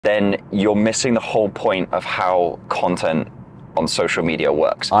then you're missing the whole point of how content on social media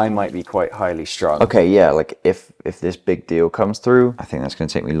works. I might be quite highly strung. Okay, yeah, like if this big deal comes through, I think that's going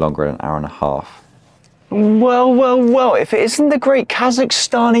to take me longer than an hour and a half. Well, if it isn't the great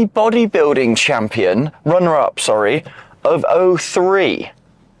Kazakhstani bodybuilding champion, runner-up, sorry, of 03.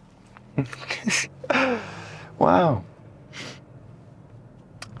 Wow.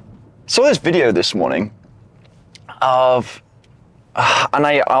 Saw this video this morning of, and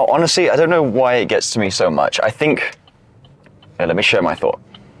I honestly, I don't know why it gets to me so much. I think, let me share my thought.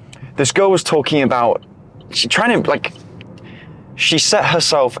 This girl was talking about, she set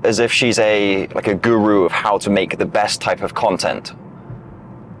herself as if she's a guru of how to make the best type of content.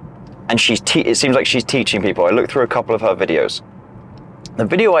 And it seems like she's teaching people. I looked through a couple of her videos. The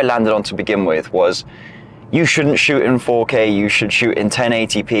video I landed on to begin with was, you shouldn't shoot in 4K, you should shoot in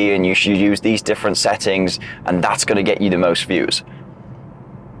 1080p, and you should use these different settings, and that's gonna get you the most views.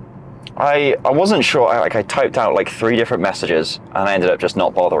 I wasn't sure, I typed out like 3 different messages, and I ended up just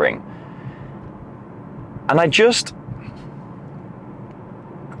not bothering. And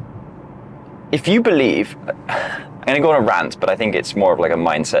if you believe, I'm gonna go on a rant, but I think it's more of like a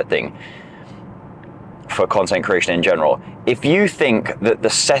mindset thing for content creation in general. If you think that the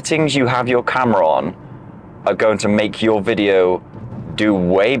settings you have your camera on are going to make your video do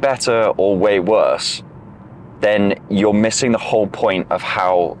way better or way worse, then you're missing the whole point of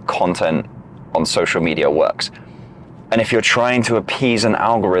how content on social media works. And if you're trying to appease an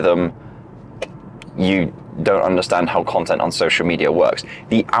algorithm, you don't understand how content on social media works.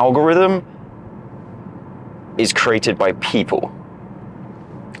 The algorithm is created by people,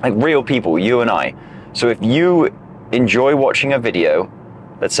 like real people, you and I. So if you enjoy watching a video,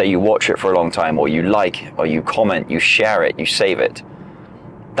 let's say you watch it for a long time, or you like, or you comment, you share it, you save it,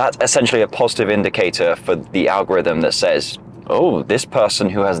 that's essentially a positive indicator for the algorithm that says, oh, this person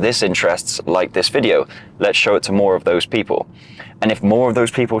who has this interests like this video, let's show it to more of those people. And if more of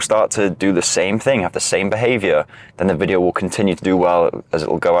those people start to do the same thing, have the same behavior, then the video will continue to do well as it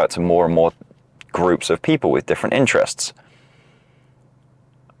will go out to more and more groups of people with different interests.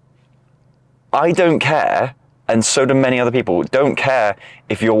 I don't care, and so do many other people, don't care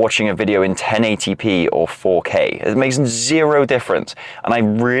if you're watching a video in 1080p or 4K. It makes zero difference. And I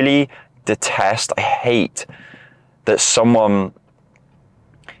really detest, I hate that someone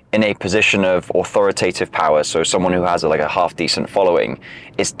in a position of authoritative power, so someone who has a half-decent following,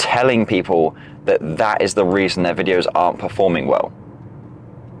 is telling people that that is the reason their videos aren't performing well.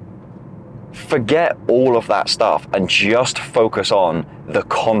 Forget all of that stuff and just focus on the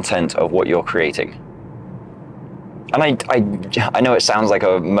content of what you're creating. And I know it sounds like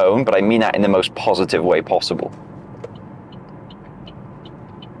a moan, but I mean that in the most positive way possible.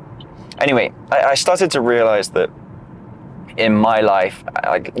 Anyway, I started to realize that in my life,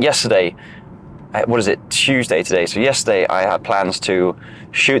 like yesterday, what is it, Tuesday today? So yesterday I had plans to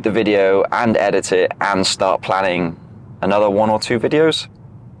shoot the video and edit it and start planning another 1 or 2 videos.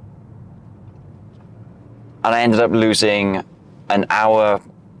 And I ended up losing an hour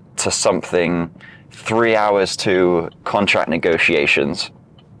to something, 3 hours to contract negotiations.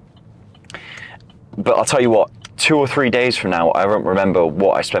 But I'll tell you what, 2 or 3 days from now, I won't remember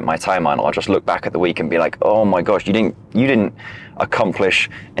what I spent my time on. I'll just look back at the week and be like, oh my gosh, you didn't accomplish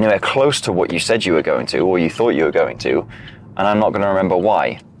anywhere close to what you said you were going to, or you thought you were going to, and I'm not going to remember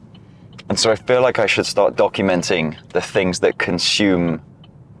why. And so I feel like I should start documenting the things that consume,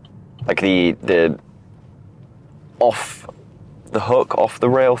 like the off the hook, off the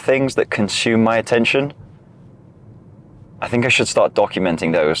rail things that consume my attention. I think I should start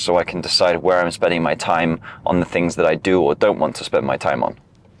documenting those so I can decide where I'm spending my time on the things that I do or don't want to spend my time on.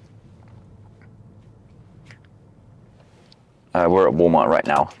 We're at Walmart right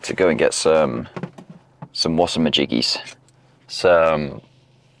now to go and get some wasamajiggies, some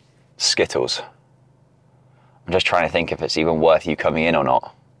Skittles. I'm just trying to think if it's even worth you coming in or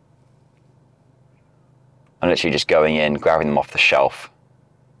not. I'm literally just going in, grabbing them off the shelf,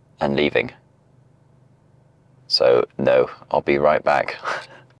 and leaving. So, no, I'll be right back.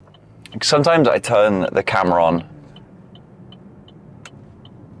 Sometimes I turn the camera on,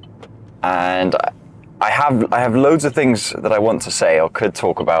 and I have loads of things that I want to say or could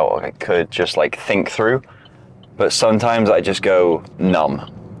talk about, or I could just think through, but sometimes I just go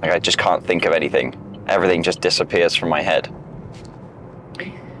numb. I just can't think of anything. Everything just disappears from my head.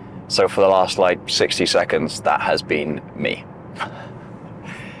 So for the last 60 seconds, that has been me.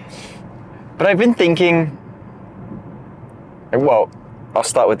 But I've been thinking, well, I'll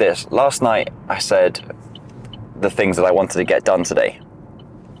start with this. Last night I said the things that I wanted to get done today.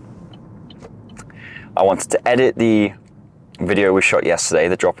 I wanted to edit the video we shot yesterday,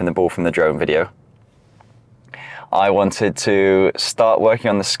 the dropping the ball from the drone video. I wanted to start working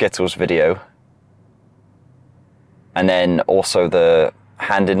on the Skittles video, and then also the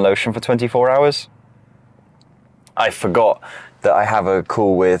hand-in lotion for 24 hours. I forgot that I have a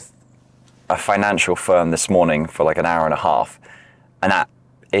call with a financial firm this morning for like an hour and a half, and that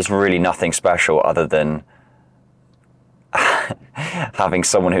is really nothing special other than having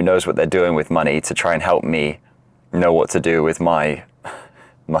someone who knows what they're doing with money to try and help me know what to do with my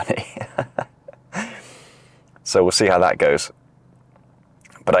money. So we'll see how that goes.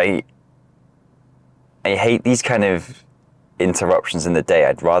 But I hate these kind of interruptions in the day.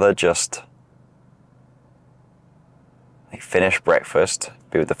 I'd rather just like finish breakfast,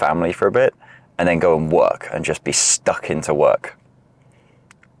 be with the family for a bit, and then go and work and just be stuck into work,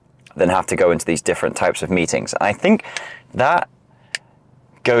 then have to go into these different types of meetings. And I think that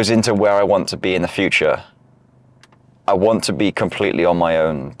goes into where I want to be in the future. I want to be completely on my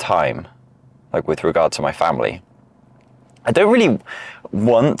own time, like with regard to my family. I don't really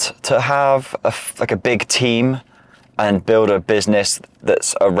want to have a big team and build a business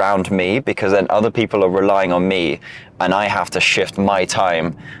that's around me, because then other people are relying on me and I have to shift my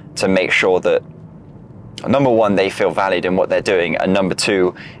time to make sure that, number one, they feel valued in what they're doing, and number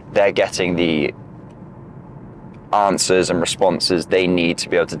two, they're getting the answers and responses they need to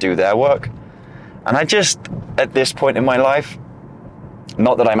be able to do their work. And I just, at this point in my life,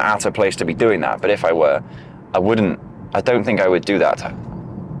 not that I'm at a place to be doing that, but if I were, I don't think I would do that.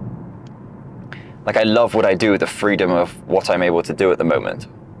 Like, I love what I do, the freedom of what I'm able to do at the moment.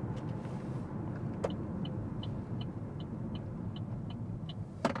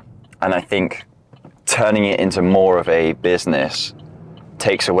 And I think turning it into more of a business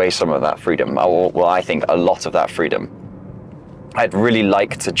takes away some of that freedom. Well, I think a lot of that freedom. I'd really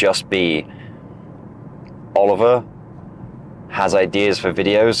like to just be Oliver has ideas for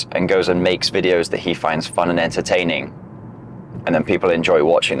videos and goes and makes videos that he finds fun and entertaining, and then people enjoy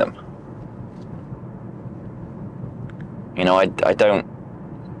watching them. You know, I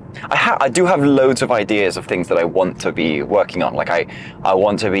do have loads of ideas of things that I want to be working on. Like I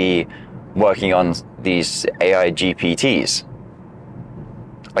want to be working on these AI GPTs,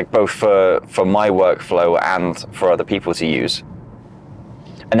 like both for my workflow and for other people to use.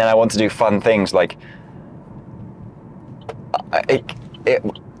 And then I want to do fun things like,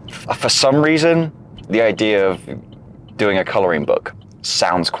 for some reason, the idea of doing a coloring book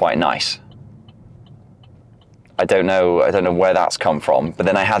sounds quite nice. I don't know where that's come from, but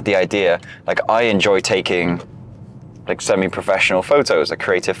then I had the idea, like, I enjoy taking like semi-professional photos, like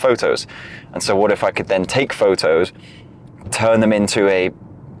creative photos. And so what if I could then take photos, turn them into a,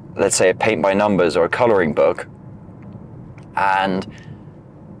 let's say, a paint by numbers or a coloring book, and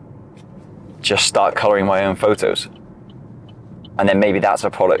just start coloring my own photos. And then maybe that's a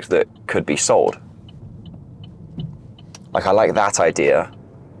product that could be sold. Like, I like that idea,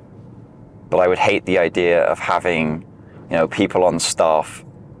 but I would hate the idea of having, you know, people on staff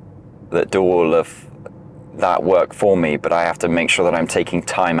that do all of that work for me, but I have to make sure that I'm taking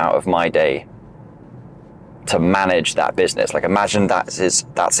time out of my day to manage that business. Like, imagine that's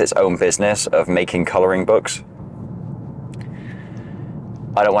its own business of making coloring books.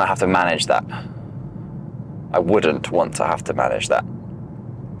 I don't want to have to manage that. I wouldn't want to have to manage that.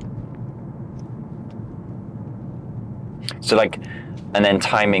 So like, and then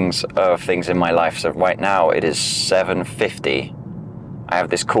timings of things in my life. So right now it is 7:50. I have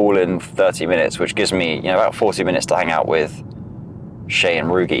this call in 30 minutes, which gives me, you know, about 40 minutes to hang out with Shay and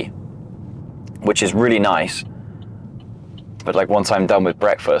Rugi, which is really nice. But like, once I'm done with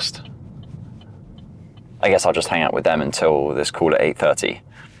breakfast, I guess I'll just hang out with them until this call at 8:30.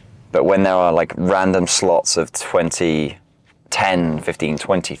 But when there are like random slots of 10, 15,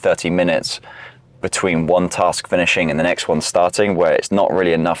 20, 30 minutes between one task finishing and the next one starting, where it's not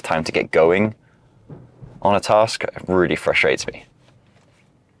really enough time to get going on a task, it really frustrates me.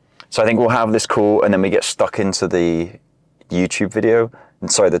 So I think we'll have this call and then we get stuck into the YouTube video,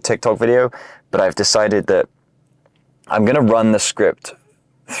 the TikTok video. But I've decided that I'm gonna run the script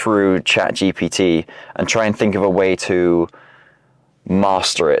through ChatGPT and try and think of a way to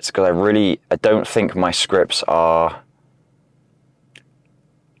master it, because I don't think my scripts are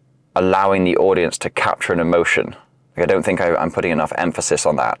allowing the audience to capture an emotion. Like, I don't think I'm putting enough emphasis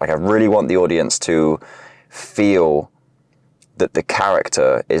on that. Like, I really want the audience to feel that the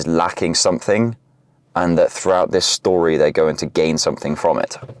character is lacking something and that throughout this story they're going to gain something from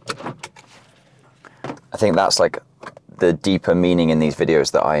it. I think that's like the deeper meaning in these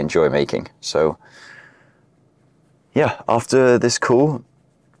videos that I enjoy making. So yeah, after this call,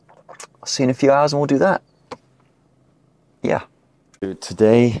 I'll see you in a few hours and we'll do that. yeah.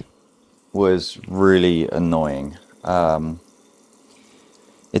 Today was really annoying.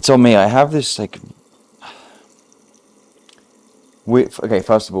 It's on me. I have this like okay,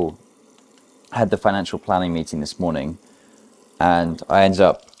 first of all, I had the financial planning meeting this morning, and I ended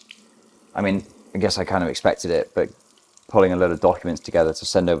up, I mean, I guess I kind of expected it, but pulling a load of documents together to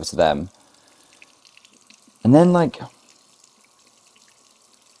send over to them. And then like,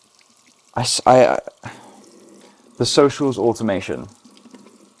 the socials automation,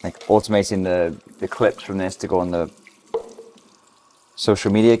 like automating the clips from this to go on the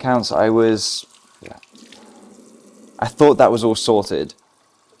social media accounts, I thought that was all sorted.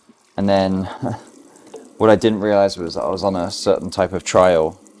 And then what I didn't realize was that I was on a certain type of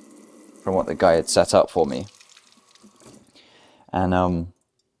trial from what the guy had set up for me. And I don't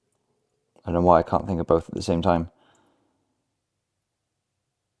know why I can't think of both at the same time.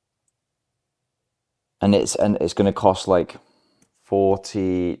 And it's going to cost like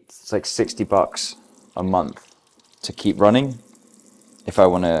it's like $60 a month to keep running if I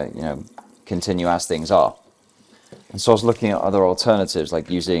want to, you know, continue as things are. And so I was looking at other alternatives, like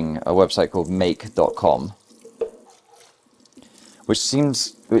using a website called make.com, which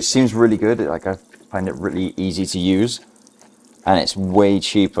seems really good. Like, I find it really easy to use, and it's way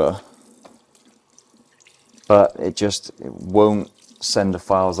cheaper. But it won't send the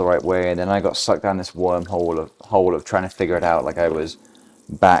files the right way, and then I got sucked down this hole of trying to figure it out. Like, I was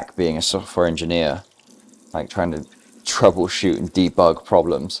back being a software engineer, like trying to troubleshoot and debug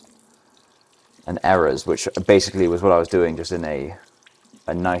problems and errors, which basically was what I was doing, just in a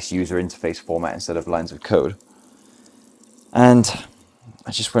nice user interface format instead of lines of code. And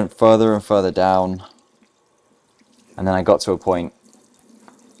I just went further and further down, and then I got to a point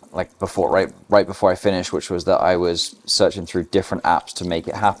like right before I finished, which was that I was searching through different apps to make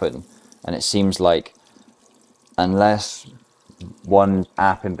it happen. And it seems like unless one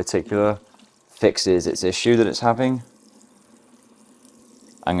app in particular fixes its issue that it's having,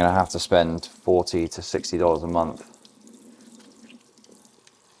 I'm gonna have to spend $40 to $60 a month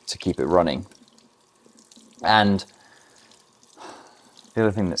to keep it running. And the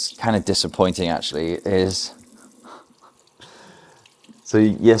other thing that's kind of disappointing actually is, so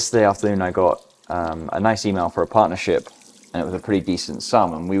yesterday afternoon I got a nice email for a partnership, and it was a pretty decent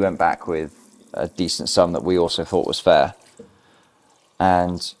sum, and we went back with a decent sum that we also thought was fair.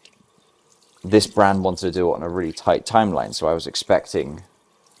 And this brand wanted to do it on a really tight timeline, so I was expecting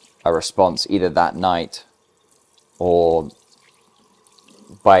a response either that night or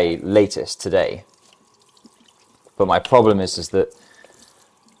by latest today. But my problem is that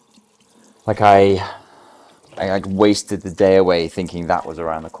like I like wasted the day away thinking that was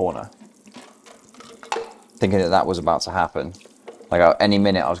around the corner, thinking that was about to happen. Like, any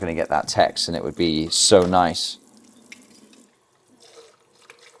minute I was going to get that text, and it would be so nice.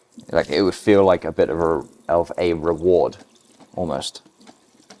 Like, it would feel like a bit of a reward, almost.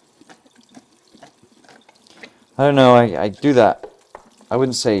 I don't know, I do that, I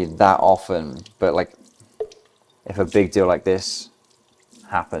wouldn't say that often, but like, if a big deal like this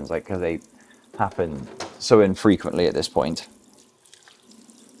happens, like, because they happen so infrequently at this point,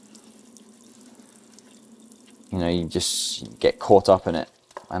 you know, you just get caught up in it.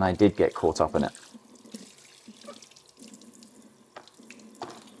 And I did get caught up in it.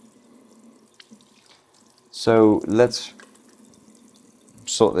 So let's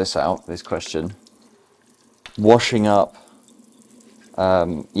sort this out, this question. Washing up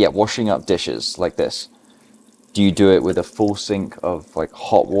dishes like this. Do you do it with a full sink of like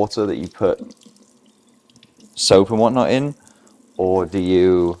hot water that you put soap and whatnot in, or do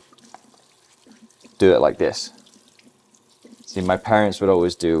you do it like this? See, my parents would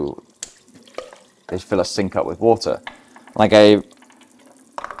always they'd fill a sink up with water. Like, I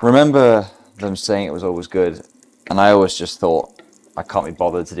remember them saying it was always good, and I always just thought, I can't be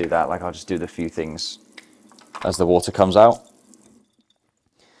bothered to do that. Like, I'll just do the few things as the water comes out.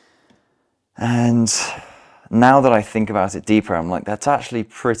 And now that I think about it deeper, I'm like, that's actually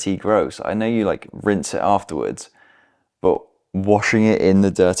pretty gross. I know you like rinse it afterwards, but washing it in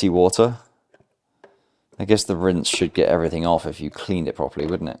the dirty water, I guess the rinse should get everything off if you cleaned it properly,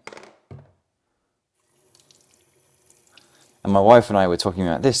 wouldn't it? And my wife and I were talking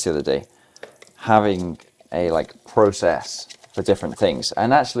about this the other day, having a like process for different things.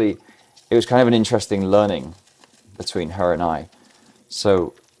 And actually, it was kind of an interesting learning between her and I.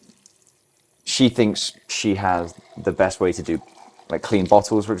 So she thinks she has the best way to do like clean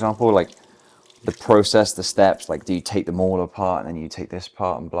bottles, for example, like the process, the steps, like, do you take them all apart and then you take this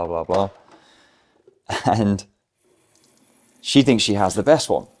part and blah, blah, blah. And she thinks she has the best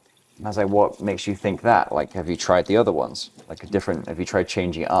one. I was like, what makes you think that? Like, have you tried the other ones? Like have you tried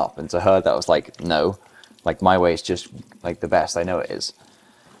changing it up? And to her, that was like, no. Like, my way is just like the best. I know it is.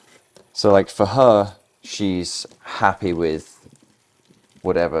 So like for her, she's happy with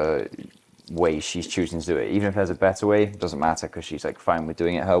whatever way she's choosing to do it. Even if there's a better way, it doesn't matter because she's like fine with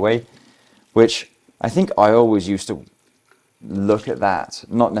doing it her way. Which I think I always used to look at that,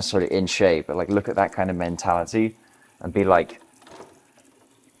 not necessarily in shape, but like look at that kind of mentality and be like,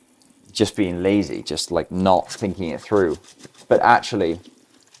 just being lazy, just like not thinking it through. But actually,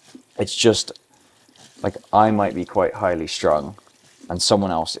 it's just like I might be quite highly strung and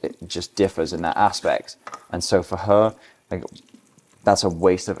someone else, it just differs in that aspect. And so for her, like, that's a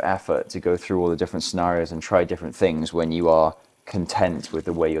waste of effort to go through all the different scenarios and try different things when you are content with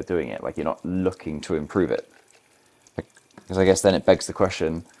the way you're doing it. Like, you're not looking to improve it. Because I guess then it begs the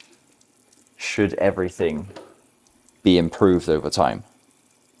question, should everything be improved over time?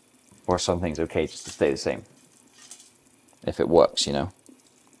 Or something's okay just to stay the same? If it works, you know?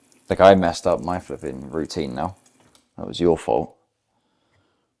 Like, I messed up my flipping routine now. That was your fault.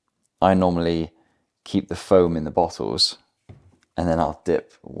 I normally keep the foam in the bottles and then I'll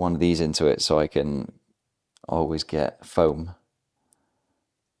dip one of these into it so I can always get foam.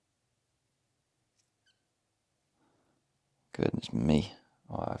 Goodness me.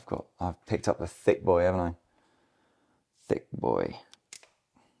 Oh, I've picked up the thick boy, haven't I? Thick boy.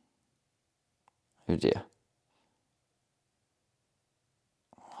 Oh dear.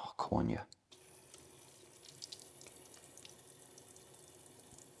 Oh, come on, you.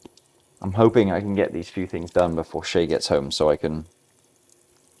 I'm hoping I can get these few things done before Shay gets home so I can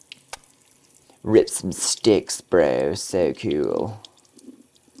rip some sticks, bro. So cool.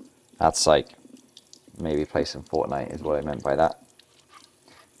 That's like, maybe play some Fortnite is what I meant by that.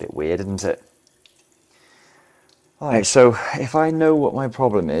 Bit weird, isn't it? Alright, so if I know what my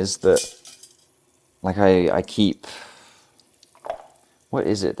problem is, that like I keep, what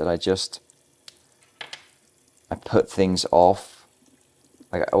is it that I put things off,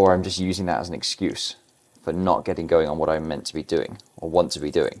 like, or I'm just using that as an excuse for not getting going on what I'm meant to be doing or want to be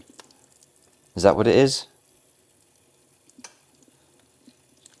doing. Is that what it is?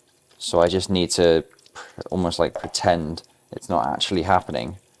 So I just need to almost like pretend it's not actually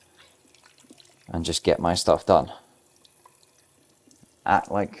happening and just get my stuff done.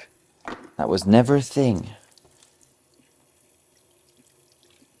 Act like that was never a thing.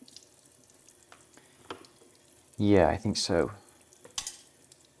 Yeah, I think so.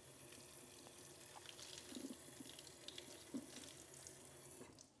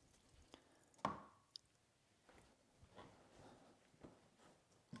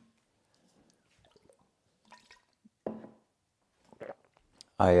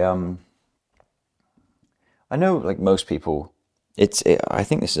 I know, like most people, I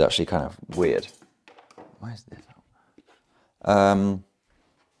think this is actually kind of weird. Why is this?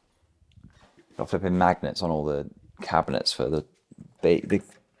 Got flipping magnets on all the cabinets for the big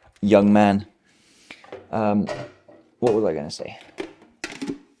young man. What was I going to say?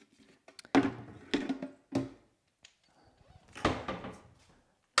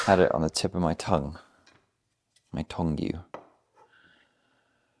 Had it on the tip of my tongue. My tongue you.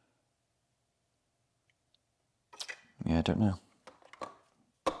 Yeah, I don't know.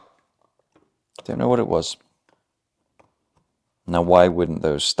 Don't know what it was. Now, why wouldn't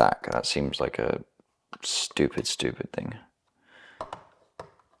those stack? That seems like a stupid thing.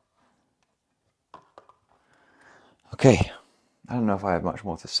 Okay, I don't know if I have much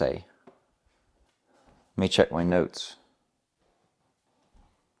more to say. Let me check my notes.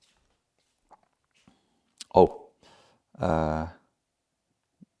 Oh,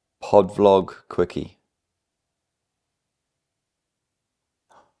 PodVlog quickie.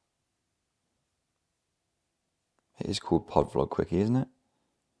 It is called PodVlog quickie, isn't it?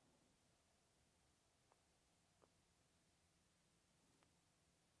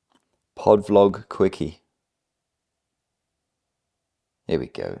 PodVlog quickie. Here we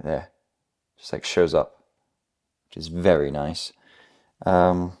go, there. Just like shows up, which is very nice.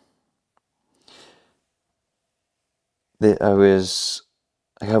 I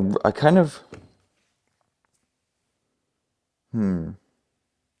kind of, I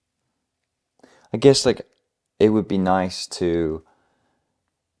guess like it would be nice to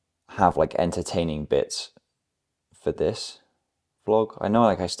have like entertaining bits for this vlog. I know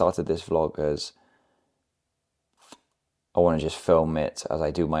like I started this vlog as I want to just film it as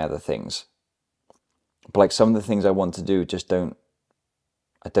I do my other things. But like some of the things I want to do just I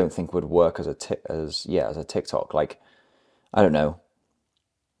don't think would work as a TikTok. Like, I don't know.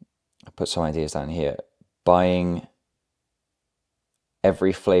 I put some ideas down here. Buying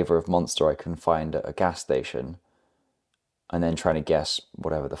every flavor of Monster I can find at a gas station, and then trying to guess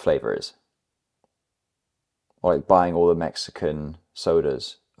whatever the flavor is. Or like buying all the Mexican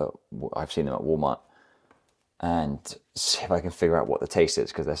sodas. I've seen them at Walmart, and see if I can figure out what the taste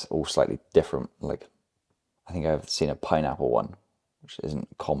is, because they're all slightly different. Like, I think I've seen a pineapple one, which isn't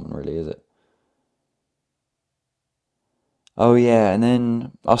common really, is it? Oh yeah, and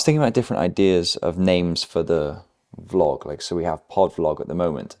then I was thinking about different ideas of names for the vlog. Like, so we have PodVlog at the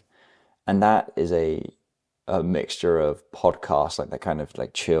moment, and that is a mixture of podcasts, like that kind of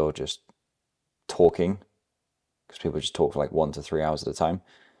like chill, just talking, because people just talk for like 1 to 3 hours at a time.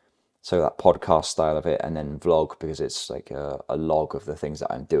 So that podcast style of it, and then vlog, because it's like a log of the things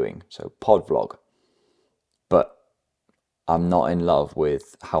that I'm doing. So PodVlog. But I'm not in love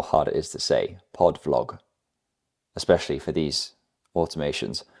with how hard it is to say PodVlog, especially for these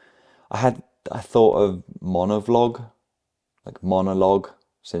automations. I thought of monovlog, like monologue,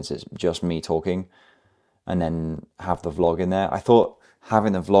 since it's just me talking, and then have the vlog in there. I thought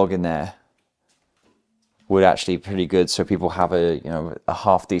having the vlog in there would actually be pretty good, so people have a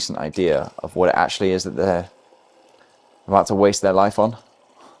half decent idea of what it actually is that they're about to waste their life on.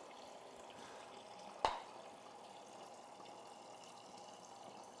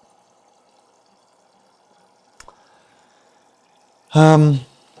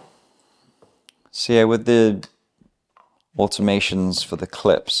 So yeah, with the automations for the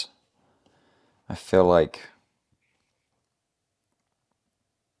clips, I feel like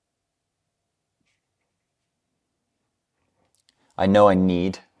I know I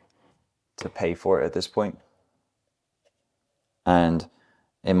need to pay for it at this point. And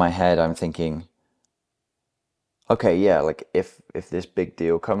in my head, I'm thinking, okay, yeah, like if this big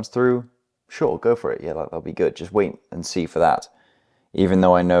deal comes through, sure, go for it. Yeah, that'll be good. Just wait and see for that. Even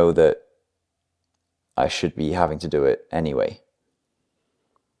though I know that I should be having to do it anyway.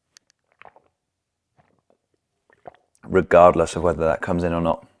 Regardless of whether that comes in or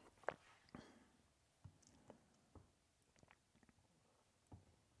not.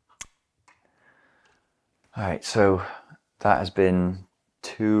 Alright, so that has been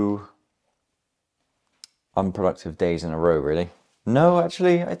 2 unproductive days in a row, really. No,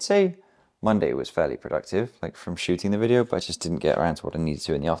 actually, I'd say Monday was fairly productive, like from shooting the video, but I just didn't get around to what I needed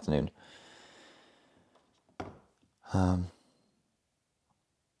to in the afternoon.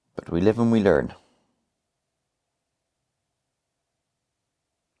 But we live and we learn.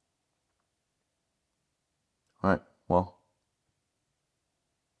 Alright, well,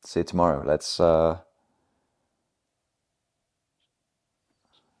 see you tomorrow.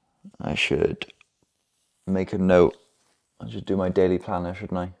 I should make a note. I should do my daily planner,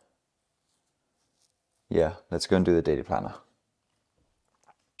 shouldn't I? Yeah, let's go and do the daily planner.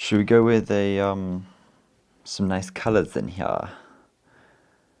 Should we go with some nice colours in here?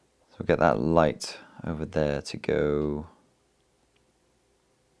 So we'll get that light over there to go.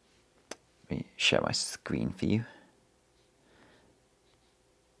 Let me share my screen for you.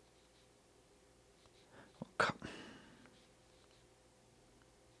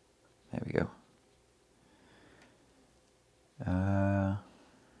 There we go.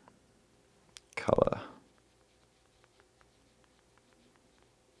 Color.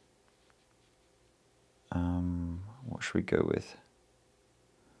 What should we go with?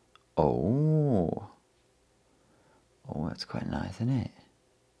 Oh, that's quite nice, isn't it?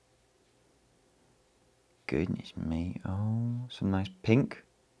 Goodness me. Oh, some nice pink.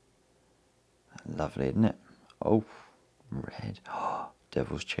 Lovely, isn't it? Oh, red. Oh,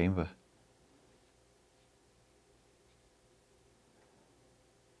 Devil's Chamber.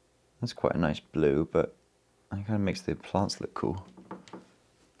 That's quite a nice blue, but it kind of makes the plants look cool.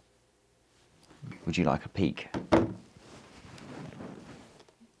 Would you like a peek?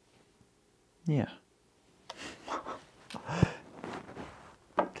 Yeah.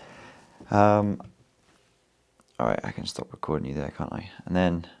 Alright, I can stop recording you there, can't I? And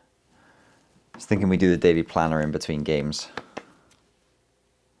then I was thinking we do the daily planner in between games.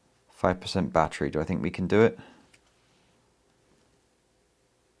 5% battery, do I think we can do it?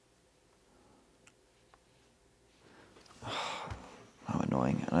 How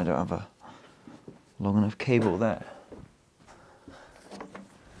annoying, and I don't have a long enough cable there.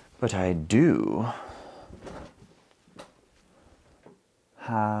 But I do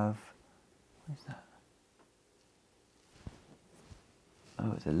have, what is that?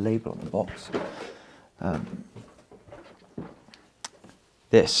 Oh, it's a label on the box.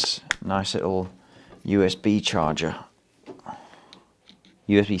 This nice little USB charger.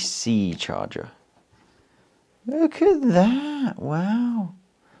 USB-C charger. Look at that, wow.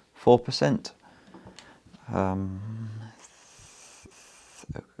 4%.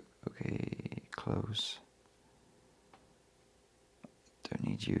 close. Don't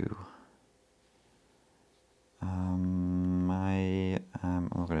need you. I'm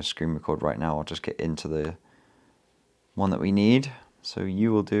not going to screen record right now. I'll just get into the one that we need. So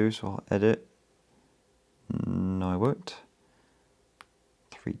you will do, so I'll edit. No, I won't.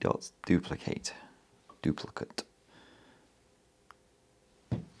 3 dots, duplicate. Duplicate.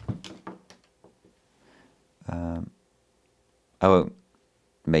 I won't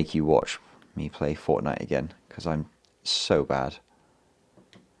make you watch me play Fortnite again, because I'm so bad.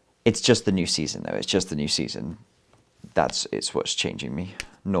 It's just the new season, though. It's just the new season. It's what's changing me.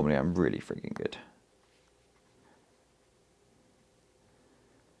 Normally, I'm really freaking good.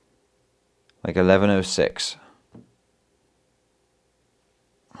 Like 11:06.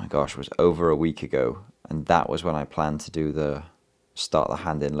 My gosh, it was over a week ago, and that was when I planned to do the start the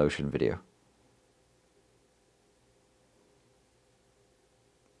hand in lotion video.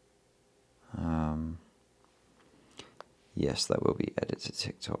 Yes, that will be edited to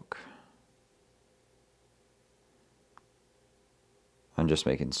TikTok. I'm just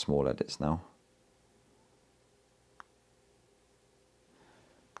making small edits now.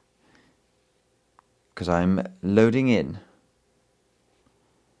 Because I'm loading in.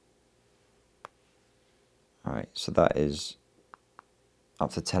 Alright, so that is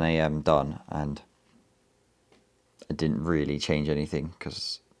up to 10 AM done, and I didn't really change anything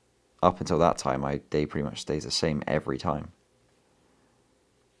because up until that time my day pretty much stays the same every time.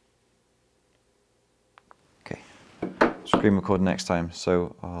 Okay, screen record next time,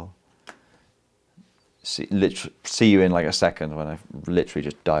 so I'll see you in like a second when I literally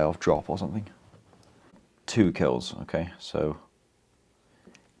just die off drop or something. 2 kills, okay, so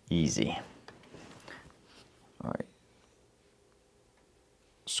easy. Alright.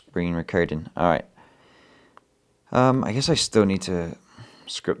 Screen recording. Alright. I guess I still need to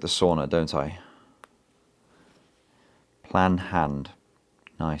script the sauna, don't I? Plan hand.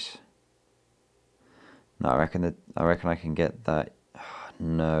 Nice. No, I reckon I can get that.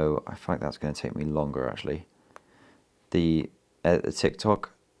 No, I feel like that's going to take me longer actually. The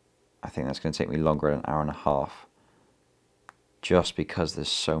TikTok, I think that's going to take me longer than an hour and a half. Just because there's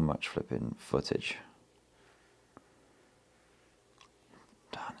so much flipping footage.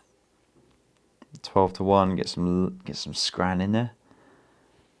 Darn it. 12-1, get some scran in there.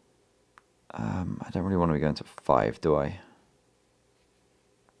 I don't really want to be going to 5, do I?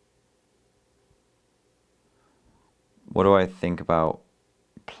 What do I think about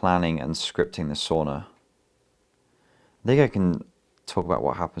planning and scripting the sauna? I think I can talk about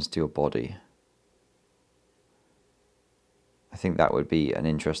what happens to your body. I think that would be an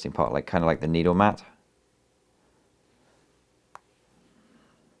interesting part, like kind of like the needle mat.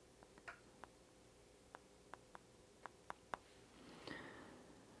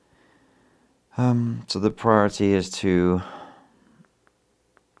 So the priority is to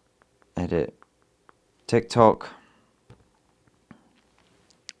edit TikTok,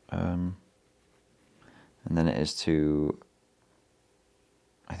 and then it is to,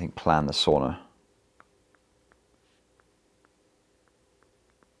 I think, plan the sauna.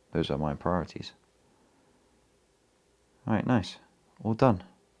 Those are my priorities. Alright, nice. All done.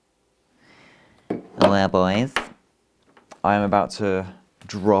 Well, boys, I am about to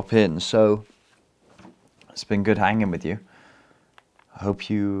drop in, so it's been good hanging with you. I hope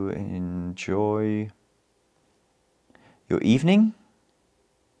you enjoy your evening.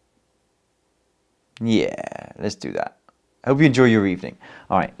 Yeah, let's do that. I hope you enjoy your evening.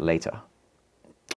 Alright, later.